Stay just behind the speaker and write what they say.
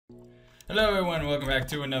Hello everyone, welcome back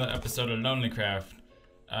to another episode of LonelyCraft.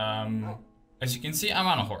 As you can see, I'm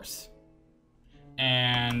on a horse.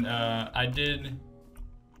 And I did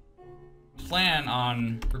plan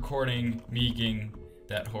on recording me getting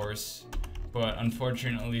that horse, but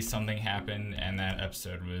unfortunately something happened and that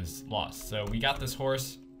episode was lost. So we got this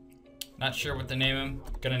horse, not sure what to name him,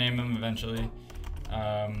 gonna name him eventually.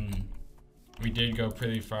 We did go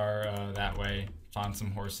pretty far that way, found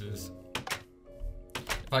some horses.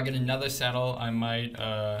 If I get another saddle, I might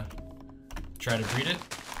try to breed it,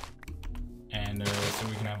 and so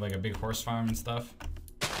we can have like a big horse farm and stuff,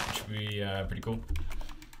 which would be pretty cool.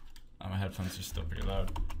 My headphones are still pretty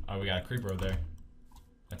loud. Oh, we got a creeper over there.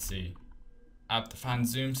 Let's see. Optifine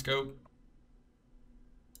zoom scope.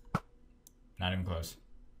 Not even close.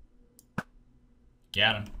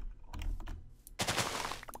 Got him.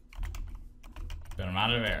 But I'm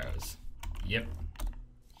out of arrows. Yep.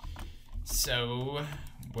 So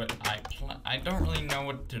what I don't really know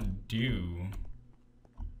what to do.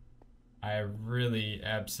 I really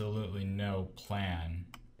absolutely no plan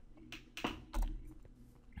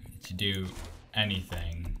to do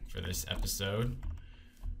anything for this episode,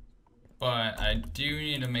 but I do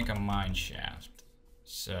need to make a mine shaft.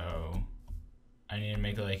 So I need to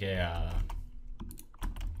make like a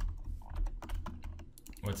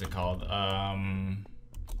what's it called?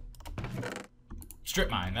 Strip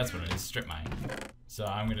mine, that's what it is, strip mine. So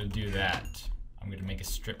I'm gonna do that. I'm gonna make a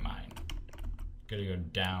strip mine. Gotta go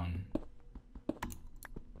down.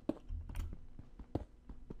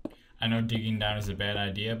 I know digging down is a bad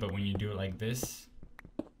idea, but when you do it like this,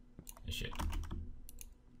 shit.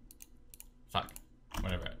 Fuck,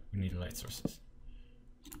 whatever, we need light sources.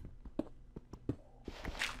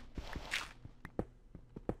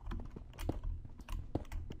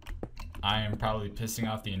 I am probably pissing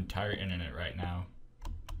off the entire internet right now.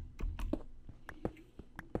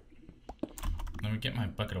 Let me get my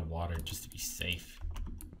bucket of water just to be safe.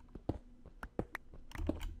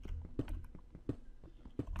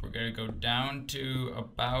 We're gonna go down to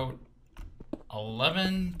about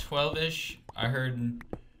 11, 12-ish. I heard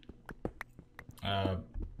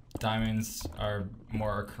diamonds are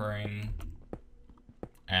more occurring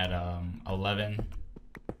at 11.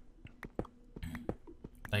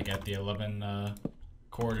 Like at the 11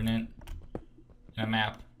 coordinate in a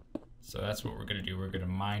map. So that's what we're gonna do. We're gonna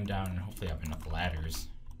mine down and hopefully have enough ladders.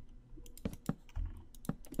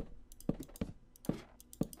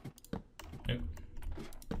 Yep.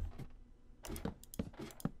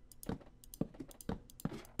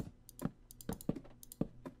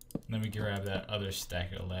 Then we can grab that other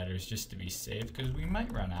stack of ladders just to be safe, because we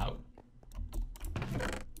might run out.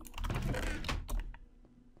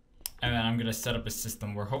 And then I'm gonna set up a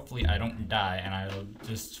system where hopefully I don't die and I'll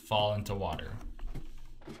just fall into water.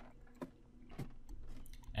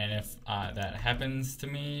 And if that happens to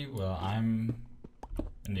me, well, I'm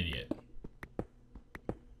an idiot.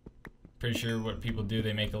 Pretty sure what people do,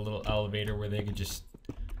 they make a little elevator where they could just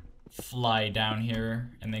fly down here,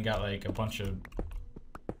 and they got like a bunch of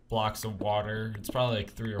blocks of water. It's probably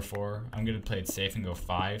like 3 or 4. I'm gonna play it safe and go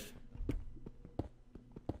 5.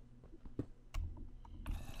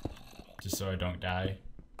 Just so I don't die.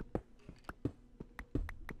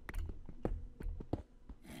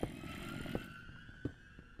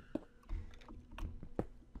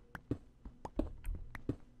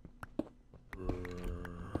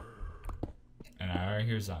 And I already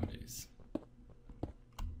hear zombies.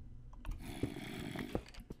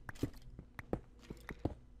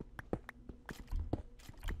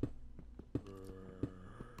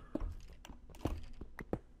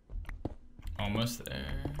 Almost there.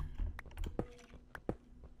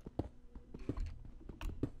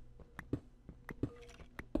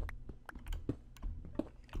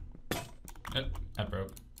 Oh, that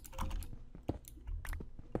broke.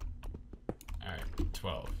 Alright,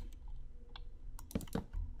 12.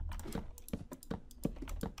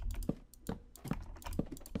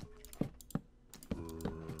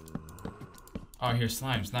 Oh, here's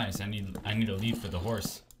slimes. Nice. I need a lead for the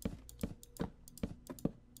horse.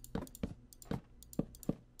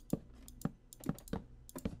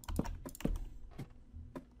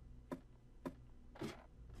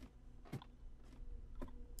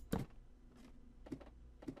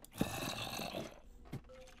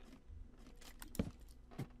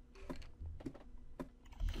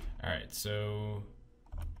 Alright, so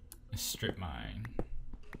a strip mine.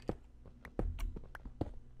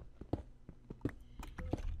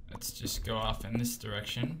 Let's just go off in this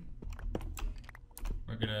direction.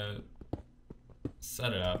 We're gonna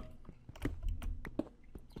set it up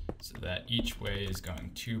so that each way is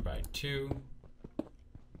going 2 by 2.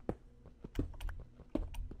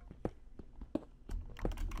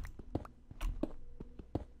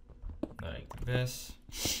 this.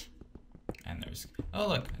 And there's, oh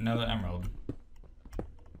look, another emerald.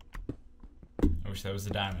 I wish that was a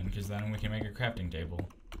diamond, because then we can make a crafting table.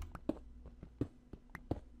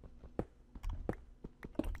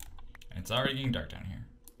 And it's already getting dark down here.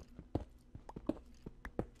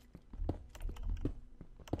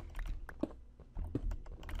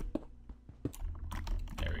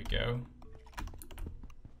 There we go.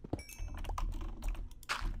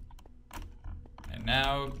 And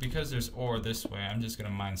now, because there's ore this way, I'm just gonna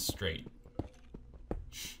mine straight.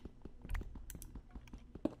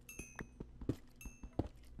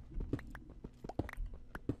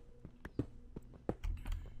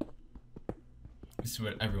 This is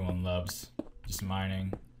what everyone loves, just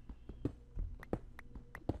mining.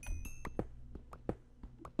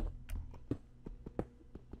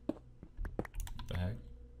 What the heck?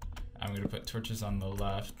 I'm gonna put torches on the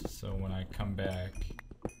left, so when I come back,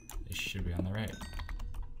 they should be on the right.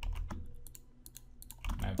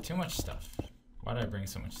 I have too much stuff. Why did I bring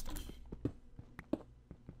so much stuff?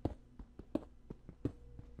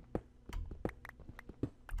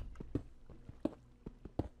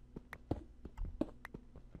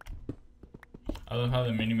 I love how the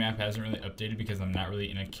minimap hasn't really updated because I'm not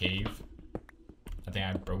really in a cave. I think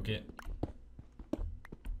I broke it.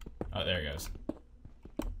 Oh, there it goes.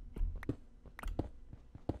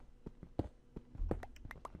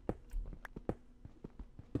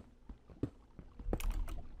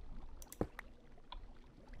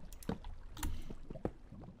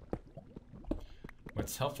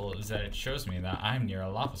 What's helpful is that it shows me that I'm near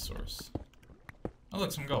a lava source. Oh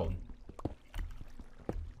look, some gold.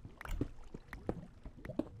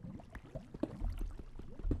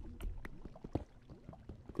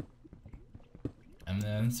 And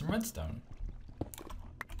then some redstone.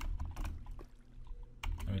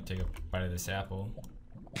 Let me take a bite of this apple.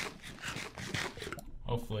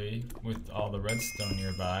 Hopefully, with all the redstone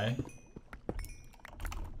nearby,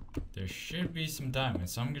 there should be some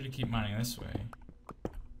diamonds, so I'm gonna keep mining this way.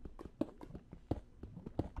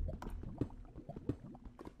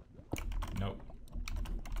 Nope.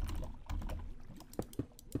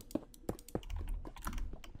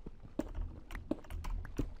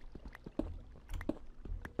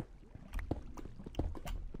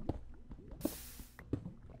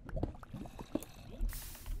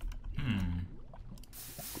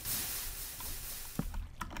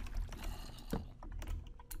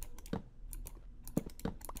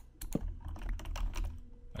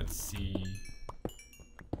 Let's see.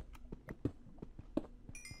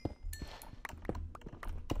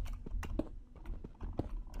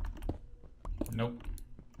 Nope.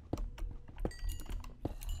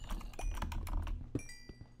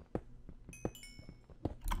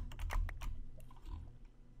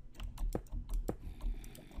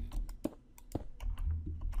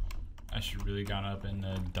 I should really gone up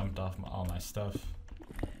and dumped off all my stuff.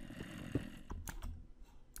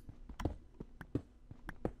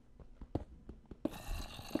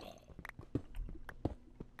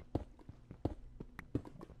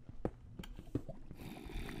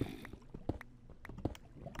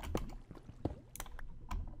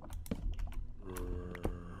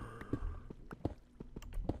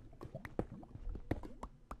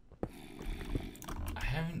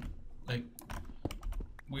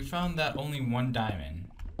 We found that only one diamond.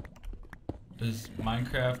 Does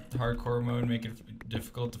Minecraft hardcore mode make it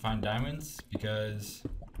difficult to find diamonds? Because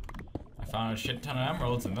I found a shit ton of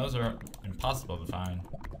emeralds and those are impossible to find.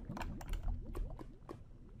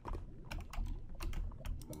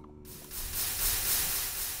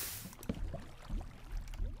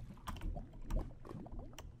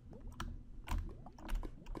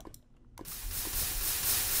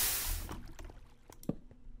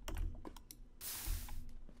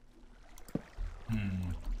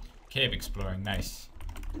 Cave exploring, nice.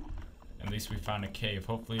 At least we found a cave.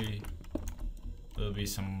 Hopefully there'll be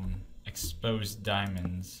some exposed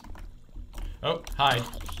diamonds. Oh, hi.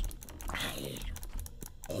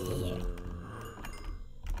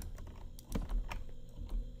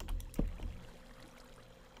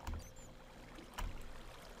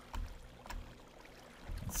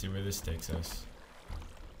 Let's see where this takes us.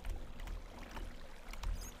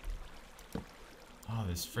 Oh,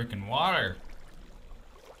 there's freaking water.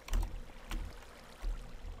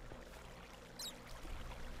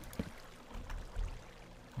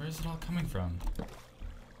 Where is it all coming from?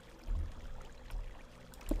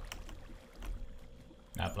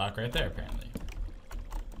 That block right there, apparently.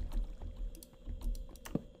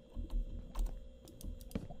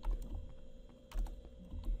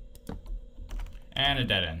 And a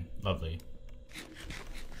dead end. Lovely.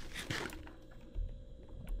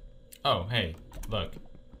 Oh, hey, look.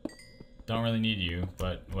 Don't really need you,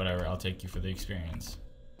 but whatever, I'll take you for the experience.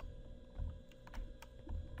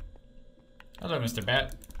 Hello, Mr.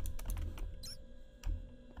 Bat.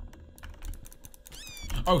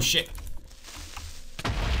 Oh, shit.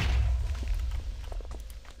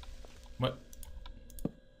 What?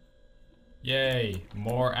 Yay,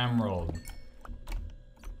 more emerald.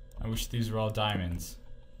 I wish these were all diamonds.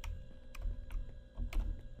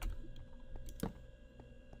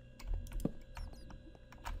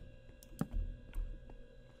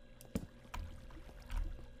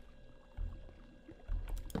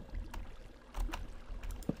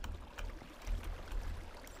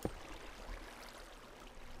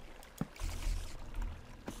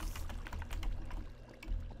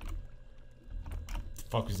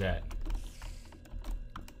 Fuck was that?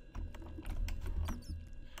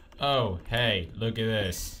 Oh, hey, look at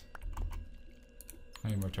this. I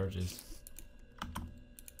need more torches.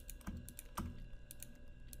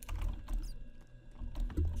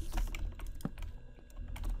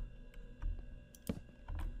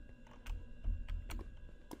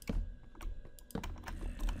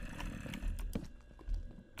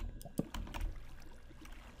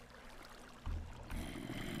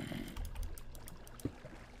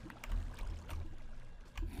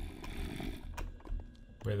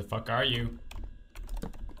 Where the fuck are you?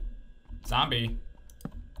 Zombie.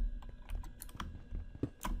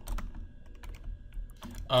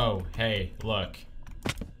 Oh, hey, look.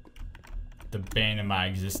 The bane of my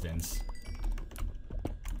existence.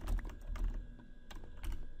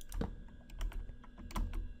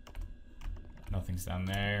 Nothing's down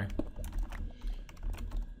there.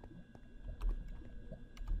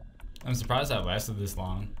 I'm surprised that lasted this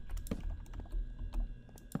long.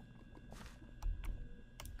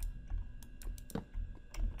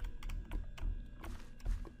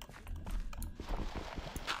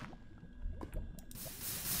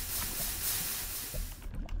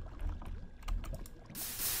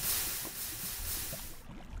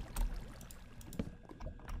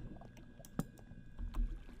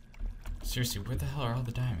 Seriously, where the hell are all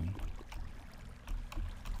the diamonds?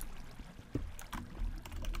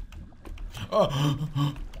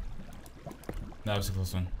 Oh! That was a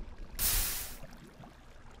close one.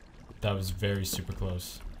 That was very super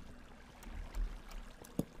close.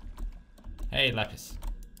 Hey, Lapis.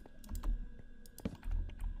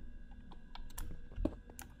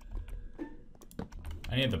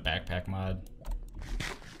 I need the backpack mod.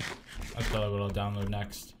 That's probably what I'll download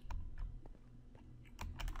next.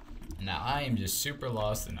 Now I am just super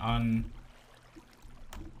lost and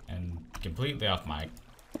completely off my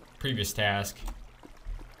previous task.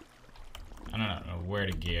 I don't know where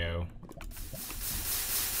to go.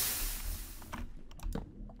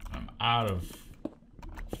 I'm out of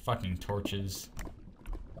fucking torches.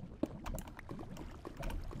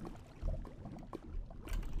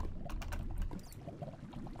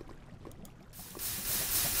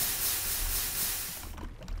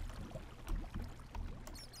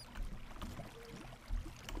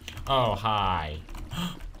 Oh, hi.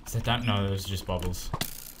 Is that that? No, those are just bubbles.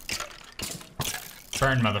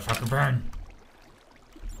 Burn, motherfucker, burn.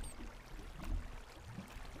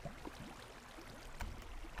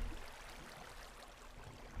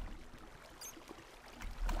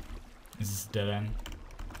 Is this a dead end?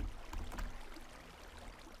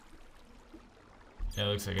 Yeah, it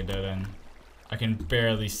looks like a dead end. I can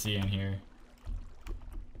barely see in here.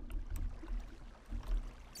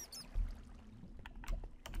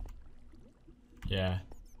 Yeah,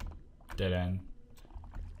 dead end.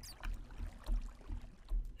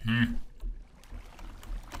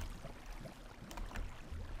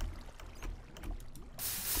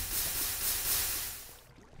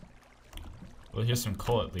 Well, here's some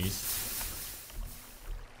coal at least.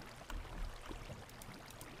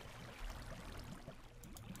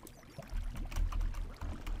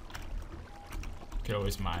 Could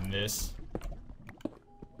always mine this.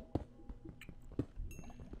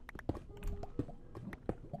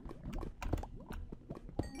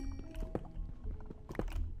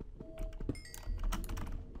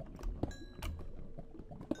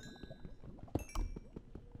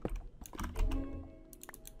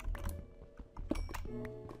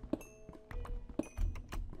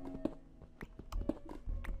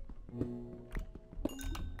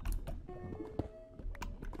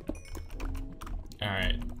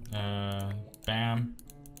 Alright, bam,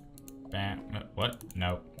 bam, what?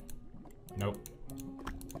 Nope, nope.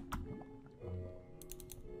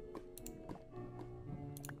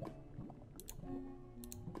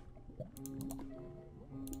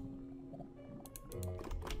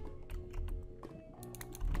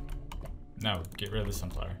 No, get rid of the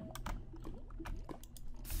sunflower.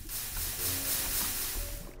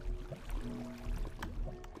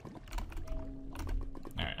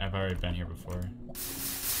 already been here before.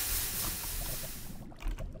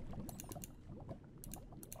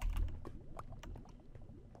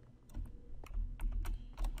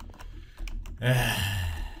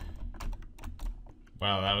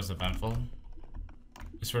 Wow, that was eventful.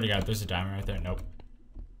 I swear to God, there's a diamond right there. Nope.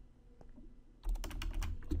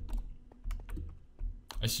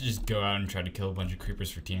 I should just go out and try to kill a bunch of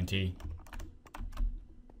creepers for TNT.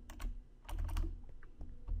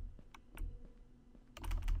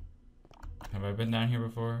 Have I been down here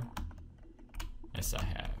before? Yes, I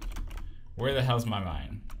have. Where the hell's my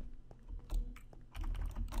mine?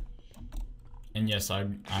 And yes,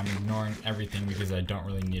 I'm ignoring everything because I don't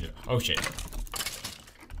really need it. Oh shit.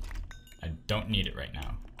 I don't need it right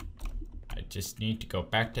now. I just need to go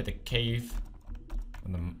back to the cave.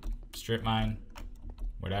 Or the strip mine.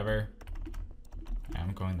 Whatever.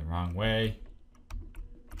 I'm going the wrong way.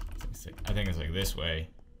 I think it's like this way.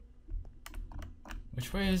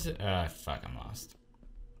 Which way is it? Fuck, I'm lost.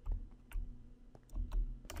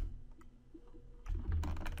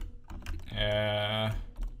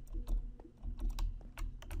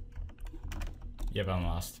 Yep, I'm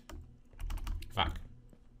lost. Fuck.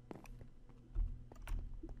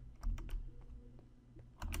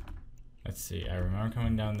 Let's see, I remember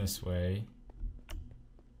coming down this way.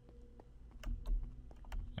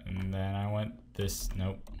 And then I went this,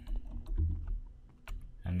 nope.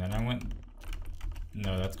 And then I went,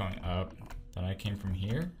 no, that's going up. Then I came from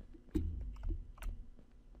here.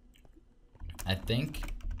 I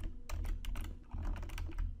think.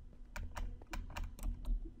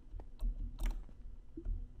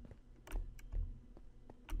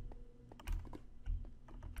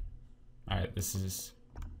 Alright, this is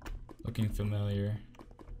looking familiar.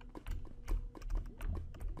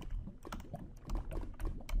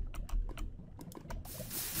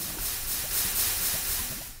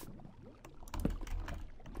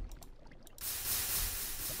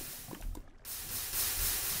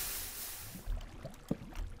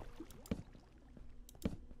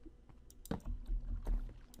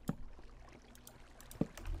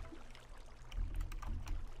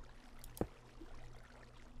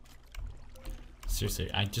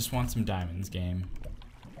 Seriously, I just want some diamonds, game.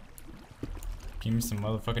 Give me some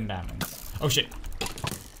motherfucking diamonds. Oh shit!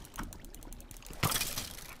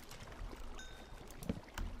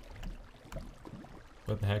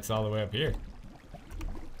 What the heck's all the way up here?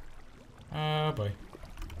 Oh boy.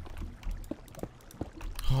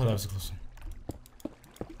 Oh, that was a close one.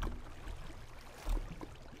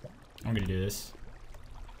 I'm gonna do this.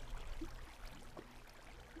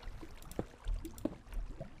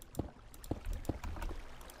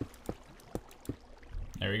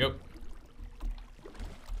 There we go.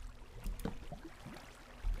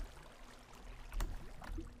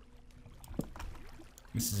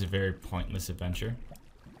 This is a very pointless adventure.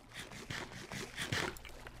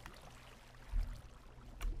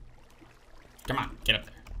 Come on, get up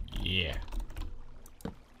there. Yeah.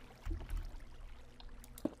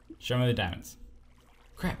 Show me the diamonds.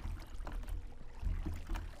 Crap.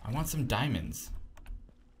 I want some diamonds.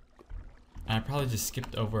 And I probably just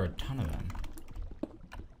skipped over a ton of them.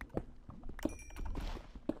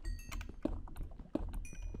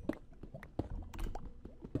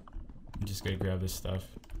 I'm just gonna grab this stuff.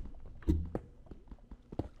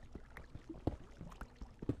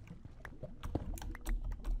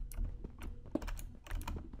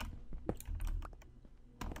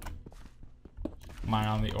 Mine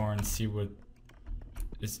on the ore and see what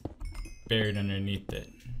is buried underneath it.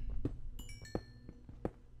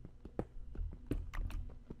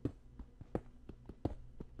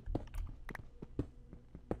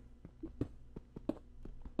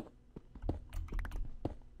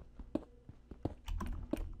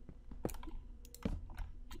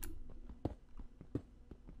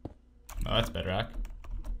 Oh, that's bedrock.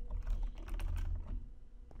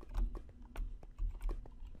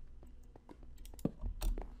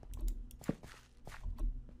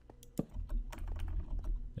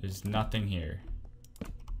 There's nothing here.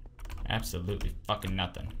 Absolutely fucking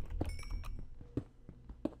nothing.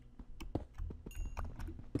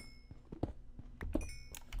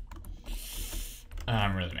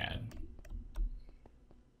 I'm really mad.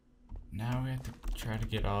 Now we have to try to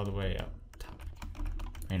get all the way up top.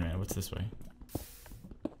 Wait a minute, what's this way?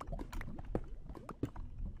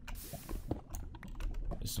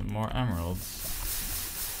 There's some more emeralds.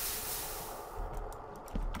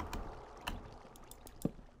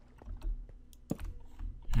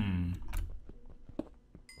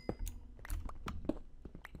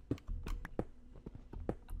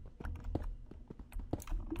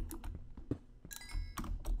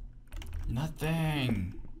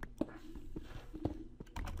 Nothing.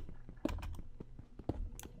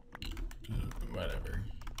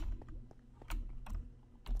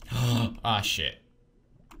 Ah, shit.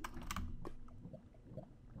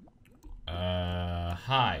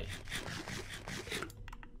 Hi.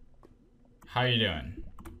 How you doing?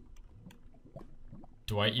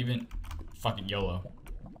 Do I even... Fucking YOLO.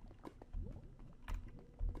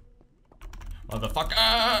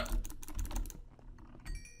 Motherfucker!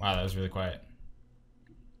 Wow, that was really quiet.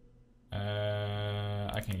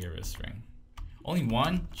 I can get rid of string. Only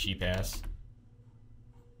one? Cheap ass.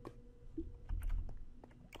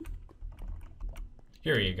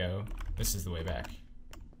 Here you go. This is the way back.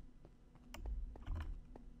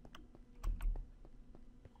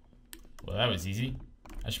 Well, that was easy.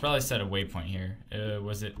 I should probably set a waypoint here.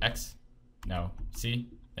 Was it X? No. See?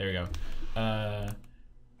 There we go.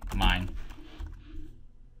 Mine.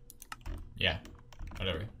 Yeah.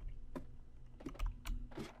 Whatever.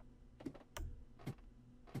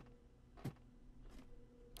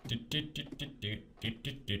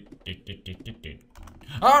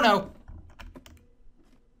 Oh no!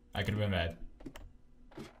 I could have been bad.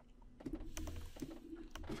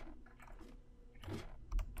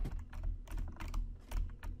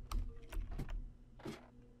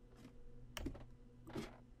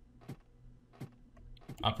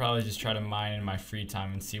 I'll probably just try to mine in my free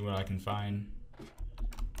time and see what I can find.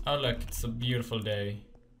 Oh look, it's a beautiful day.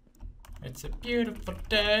 It's a beautiful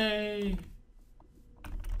day.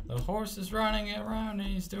 The horse is running around and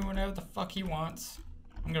he's doing whatever the fuck he wants.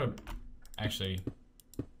 I'm gonna actually...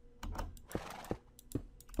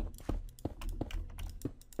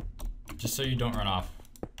 Just so you don't run off.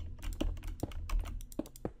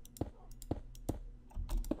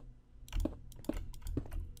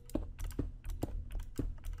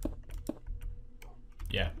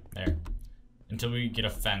 Yeah, there. Until we get a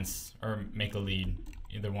fence or make a lead.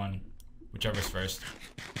 Either one. Whichever's first.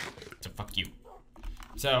 So fuck you.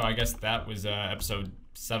 So I guess that was episode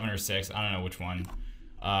 7 or 6. I don't know which one.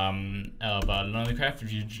 Of Lonely Craft.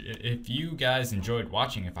 If you guys enjoyed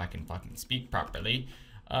watching, if I can fucking speak properly,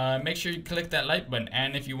 make sure you click that like button.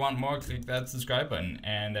 And if you want more, click that subscribe button.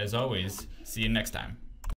 And as always, see you next time.